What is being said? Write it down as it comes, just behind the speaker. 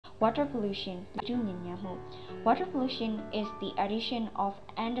Water pollution. Water pollution is the addition of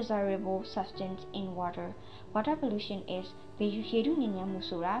undesirable substance in water. Water pollution is the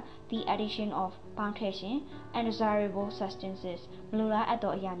addition of undesirable substances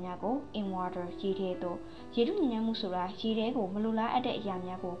in water.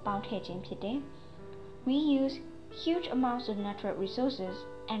 We use huge amounts of natural resources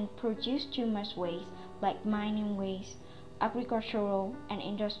and produce too much waste like mining waste, agricultural and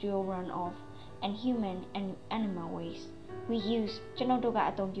industrial runoff, and human and animal waste. We use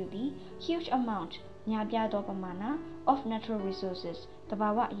huge amount of natural resources and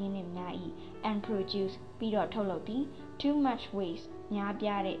produce too much waste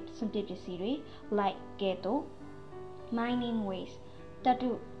like mining waste,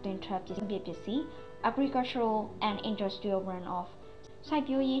 agricultural and industrial runoff,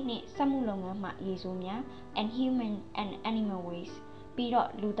 and human and animal waste.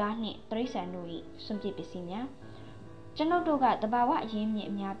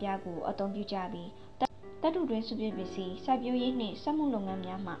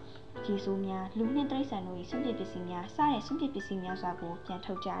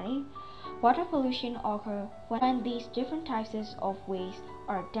 Water pollution occurs when these different types of waste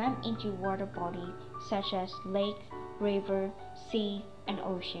are dumped into water bodies such as lake, river, sea, and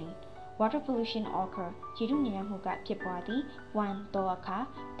ocean. Water pollution occurs when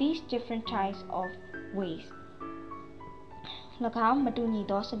these different types of waste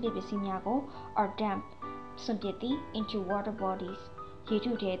are dumped into water bodies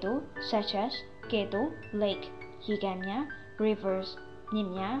such as lake,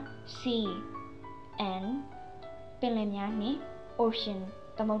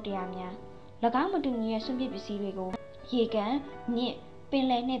 rivers, sea,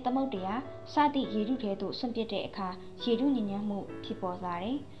 and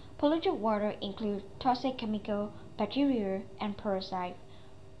ocean. Polluted water includes toxic chemical, bacteria, and parasites,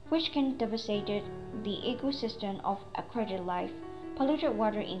 which can devastate the ecosystem of aquatic life. Polluted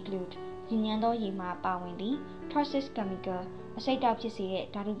water include toxic chemical,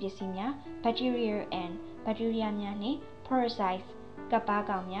 bacteria and parasites,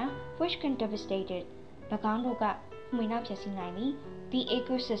 which can devastate the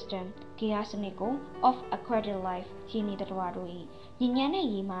ecosystem of aquatic life.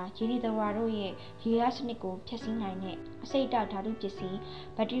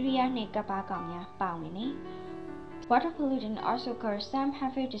 Water pollution also causes some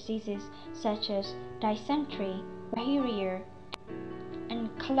harmful diseases such as dysentery, diarrhea, and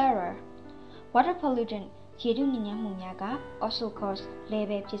cholera. Water pollution also cause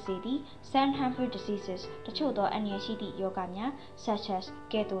some harmful diseases such as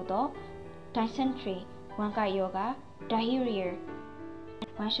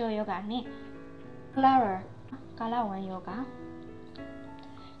dysentery, diarrhea,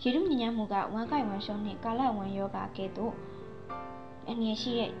 cholera.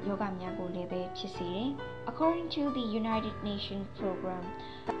 According to the United Nations program,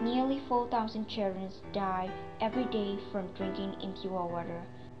 nearly 4,000 children die every day from drinking impure water.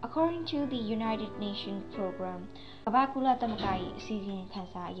 According to the United Nations program,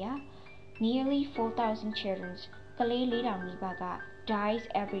 nearly 4,000 children dies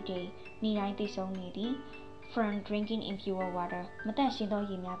every day from drinking impure water.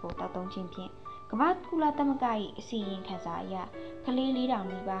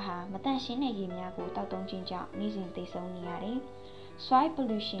 Soil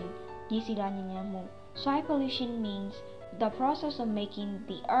pollution. Soil pollution means the process of making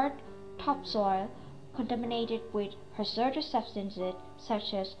the earth topsoil contaminated with hazardous substances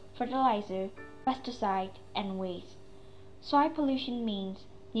such as fertilizer, pesticide, and waste. Soil pollution means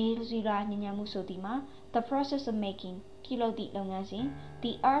the process of making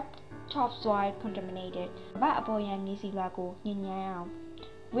the earth topsoil contaminated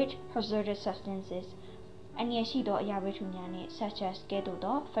with hazardous substances such as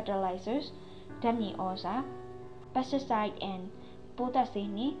fertilizers, pesticide, and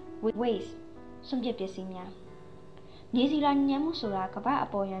with waste.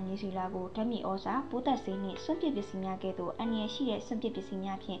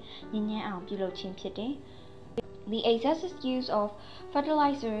 The excessive use of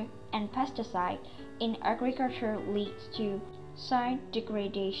fertilizer and pesticide in agriculture leads to soil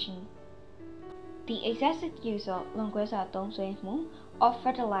degradation. The excessive use of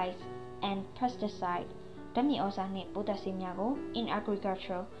fertilizer and pesticide in agriculture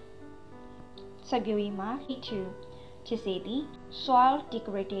lead to soil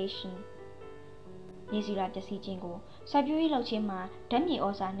degradation. စိုက်ပျိုးရေးလုပ်ခြင်းမှာဓာတ်မြေဩ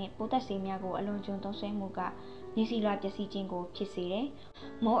ဇာနှင့်ပိုးသက်ဆေးများကိုအလွန်ကျွံသုံးစွဲမှုကမြေဆီလွှာပျက်စီးခြင်းကိုဖြစ်စေတယ်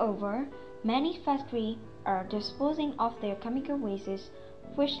။ Moreover, many factories are disposing of their chemical wastes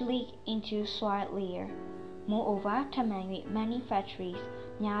which leak into soil layer. Moreover, ထပ်မံ၍ many factories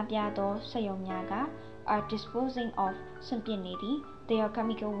များပြားသောစက်ရုံများက are disposing of စွန့်ပစ်နေသည် their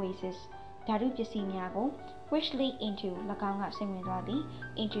chemical wastes ဓာတုပစ္စည်းများကို which leak into ၎င်းကစိမ့်ဝင်သွားသည်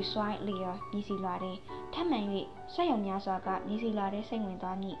into soil layer မြေဆီလွှာတွင်ထပ်မံ၍စက်ရုံများစွာကမြေဆီလွှာတွင်စိမ့်ဝင်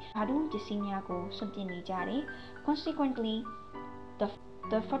သွားမည့်ဓာတုပစ္စည်းများကိုစွန့်ပစ်နေကြသည် Consequently,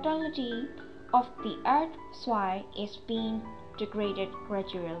 the fertility of the earth soil is being degraded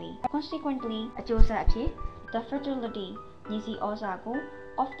gradually. Consequently, အကျိုးဆက်အဖြစ် the fertility မြေဆီဩဇာကို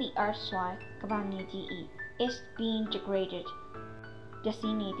of the earth soil ကမ္ဘာမြေကြီး၏ is being degraded ပျက်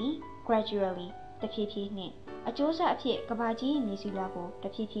စီးနေသည် gradually တဖြည်းဖြည်းနှင့်အကျိုးဆက်အဖြစ်ကမ္ဘာကြီးမြေဆီလွှာကိုတ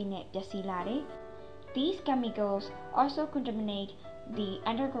ဖြည်းဖြည်းနဲ့ပျက်စီးလာတယ် These chemicals also contaminate the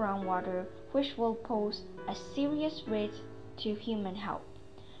underground water which will pose a serious risk to human health.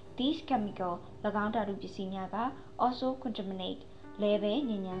 These chemicals ၎င်းဓာတုပစ္စည်းများက also contaminate လဲပဲ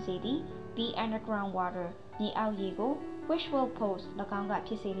ညဉ့်ဉန်းစေသည် the underground water မြေအောက်ရေကို which will pose ၎င်းက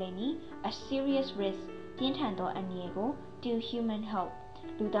ဖြစ်စေလိမ့်မည် a serious risk ပြင်းထန်သောအန္တရာယ်ကို to human health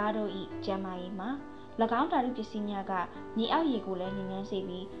လူသားတို့၏ကျန်းမာရေးမှာ၎င်းဓာတုပစ္စည်းများကမြေအောက်ရေကိုလည်းညဉ့်ဉန်းစေ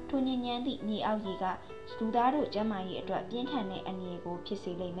ပြီးထိုညဉ့်ဉန်းသည့်မြေအောက်ရေကလူသားတို့ကျန်းမာရေးအတွက်ပြင်းထန်တဲ့အန္တရာယ်ကိုဖြစ်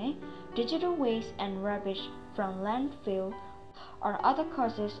စေလိမ့်မယ် Digital waste and rubbish from landfill are other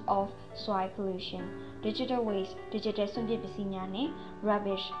causes of soil pollution. Digital waste စွန့်ပစ်ပစ္စည်းများနှင့်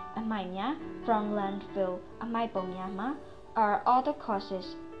rubbish အမှိုက်များ from landfill အမှိုက်ပုံများမှာ are other causes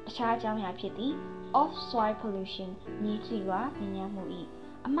အခြားအကြောင်းအရာဖြစ်သည် of soil pollution မြေဆီလွှာညဉ့်ဉန်းမှု၏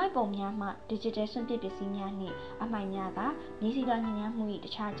အမှိုက်ပုံများမှ digital စွန့်ပစ်ပစ္စည်းများနှင့်အမှိုက်များကမြေဆီလွှာညဉ့်ဉန်းမှု၏တ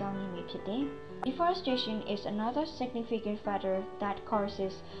ခြားအကြောင်းရင်းတွေဖြစ်သည် Deforestation is another significant factor that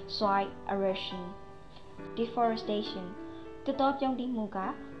causes soil erosion. Deforestation သစ်တောပြုန်းတီးမှုက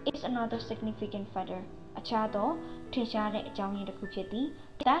is another significant factor အခြားသောထင်ရှားတဲ့အကြောင်းရင်းတစ်ခုဖြစ်သည်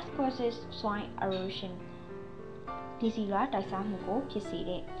that causes soil erosion မြေဆီလွှာတိုက်စားမှုကိုဖြစ်စေ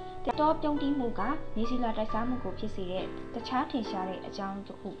တဲ့သစ်တောပြုန်းတီးမှုကမြေဆီလွှာတိုက်စားမှုကိုဖြစ်စေတဲ့တခြားထင်ရှားတဲ့အကြောင်းတ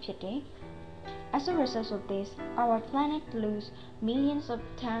စ်ခုဖြစ်တယ် As a result of this, our planet loses millions of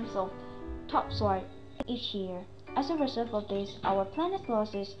tons of topsoil each year. As a result of this, our planet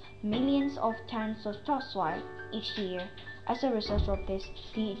loses millions of tons of topsoil each year. As a result of this,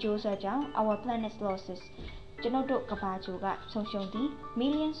 ဒီအကျိုးဆက်ကြောင့် our planet loses ကျွန်ုပ်တို့ကမ္ဘာဂြိုလ်ကဆုံးရှုံးသည့်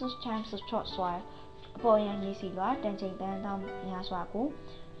millions of tons of topsoil အပေါ်ယံမြေဆီလွှာတန်ချိန်သန်းသောများစွာကို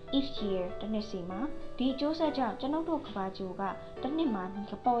each year တစ်နှစ်စီမှာဒီအကျိုးဆက်ကြောင့်ကျွန်ုပ်တို့ကမ္ဘာဂြိုလ်ကတစ်နှစ်မှာ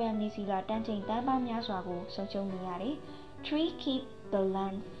အပေါ်ယံမြေဆီလွှာတန်ချိန်သန်းပေါင်းများစွာကိုဆုံးရှုံးနေရတယ် Trees keep the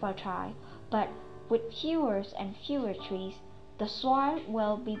land fertile, but with fewer and fewer trees, the soil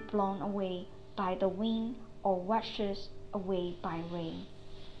will be blown away by the wind or washed away by rain.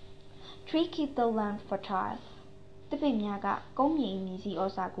 Trees keep the land fertile. သစ်ပင်များကကုန်းမြေမြေဆီဩ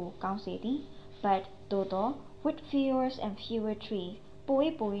ဇာကိုကောင်းစေသည် but သို့သော with fewer and fewer trees ပို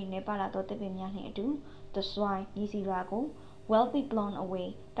၍နည်းပါးလာသောသစ်ပင်များနှင့်အတူ the soil မြေဆီလွှာကို will be blown away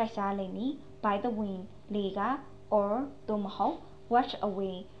တိုက်စားလိမ့်မည် by the wind လေက or သို့မဟုတ် washed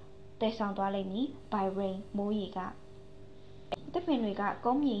away တည်ဆောင်သွားလိမ့်မည် by rain မိုးရေကသစ်ပင်တွေက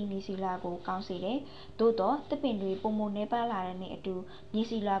ကုန်းမြေမြေဆီလွှာကိုကောင်းစေတယ်သို့သောသစ်ပင်တွေပုံမနည်းပါးလာတဲ့နဲ့အတူမြေ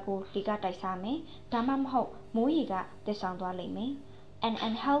ဆီလွှာကိုလေကတိုက်စားမယ်ဒါမှမဟုတ်မိုးရေကတည်ဆောင်သွားလိမ့်မယ် An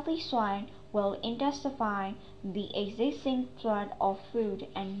unhealthy soil will intensify the existing threat of food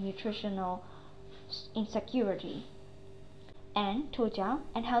and nutritional insecurity. And ထို့ကြောင့်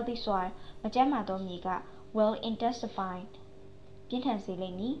unhealthy soil မကျန်းမာသောမြေက will intensify ပြင်းထန်စေလိ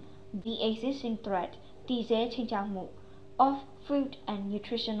မ့်မည် the existing threat တည်ဆဲခြိမ်းခြောက်မှု of food and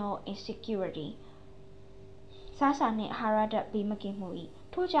nutritional insecurity စားစာနှင့်အာဟာရဓာတ်ဘေးမကင်းမှု၏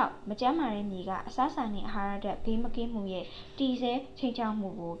ထို့ကြောင့်မကျန်းမာတဲ့မြေကအစားအစာနှင့်အာဟာရဓာတ်ဘေးမကင်းမှုရဲ့တည်ဆဲခြိမ်းခြောက်မှု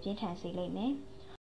ကိုပြင်းထန်စေလိမ့်မယ်